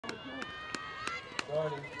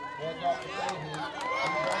Hands off to Fahey. He's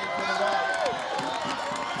running to the right.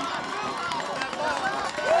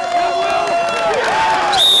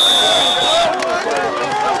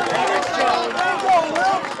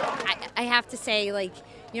 I have to say, like,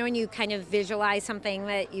 you know, when you kind of visualize something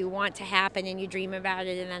that you want to happen and you dream about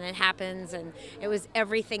it and then it happens, and it was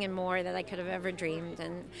everything and more that I could have ever dreamed.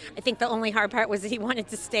 And I think the only hard part was that he wanted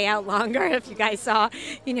to stay out longer. If you guys saw,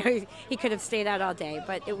 you know, he could have stayed out all day,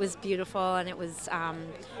 but it was beautiful, and it was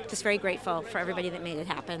just very grateful for everybody that made it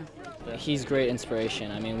happen. He's great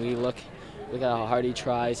inspiration. I mean, we look at how hard he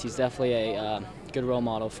tries. He's definitely a good role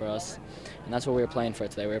model for us, and that's what we were playing for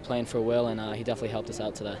today. We were playing for Will, and he definitely helped us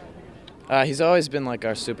out today. He's always been like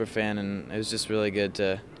our super fan, and it was just really good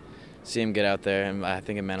to see him get out there, and I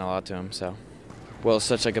think it meant a lot to him. So, Will's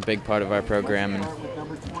such like a big part of our program and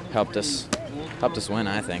helped us win,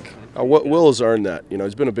 I think. Will has earned that. You know,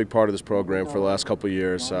 he's been a big part of this program for the last couple of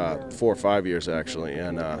years, 4 or 5 years actually,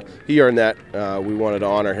 and he earned that. We wanted to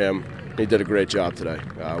honor him. He did a great job today.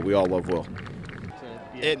 We all love Will.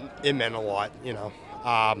 It meant a lot, you know.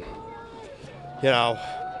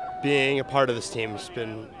 Being a part of this team has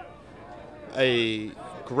been a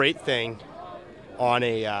great thing on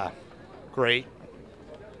a great,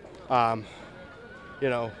 trying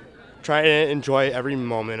to enjoy every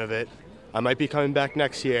moment of it. I might be coming back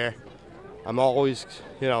next year. I'm always,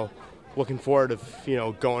 looking forward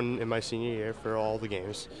to, going in my senior year for all the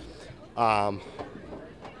games. And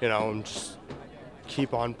just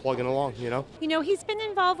keep on plugging along, You know, he's been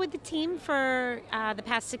involved with the team for the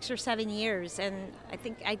past 6 or 7 years, and I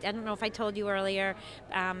think, I don't know if I told you earlier,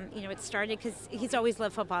 it started because he's always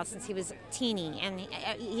loved football since he was teeny, and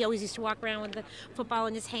he always used to walk around with the football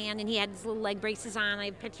in his hand, and he had his little leg braces on. I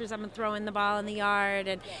have pictures of him throwing the ball in the yard,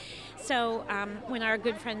 and so when our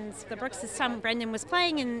good friends, the Brooks' son, Brendan, was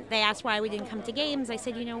playing, and they asked why we didn't come to games, I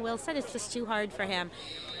said, Will said it's just too hard for him.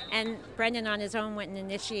 And Brendan on his own went and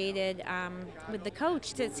initiated with the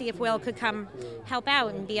coach to see if Will could come help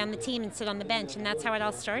out and be on the team and sit on the bench, and that's how it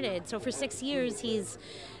all started. So for 6 years he's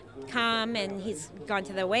come and he's gone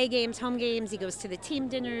to the away games, home games, he goes to the team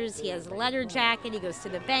dinners, he has a letter jacket, he goes to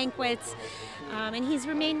the banquets, and he's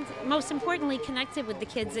remained, most importantly, connected with the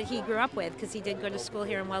kids that he grew up with, because he did go to school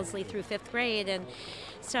here in Wellesley through 5th grade. And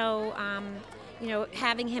so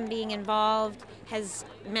having him being involved has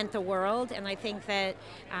meant the world, and I think that,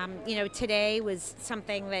 today was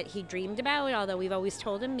something that he dreamed about, although we've always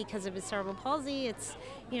told him because of his cerebral palsy, it's,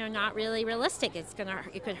 not really realistic. It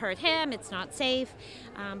could hurt him, it's not safe,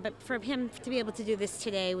 but for him to be able to do this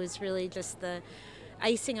today was really just the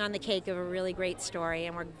icing on the cake of a really great story,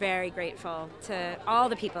 and we're very grateful to all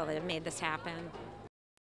the people that have made this happen.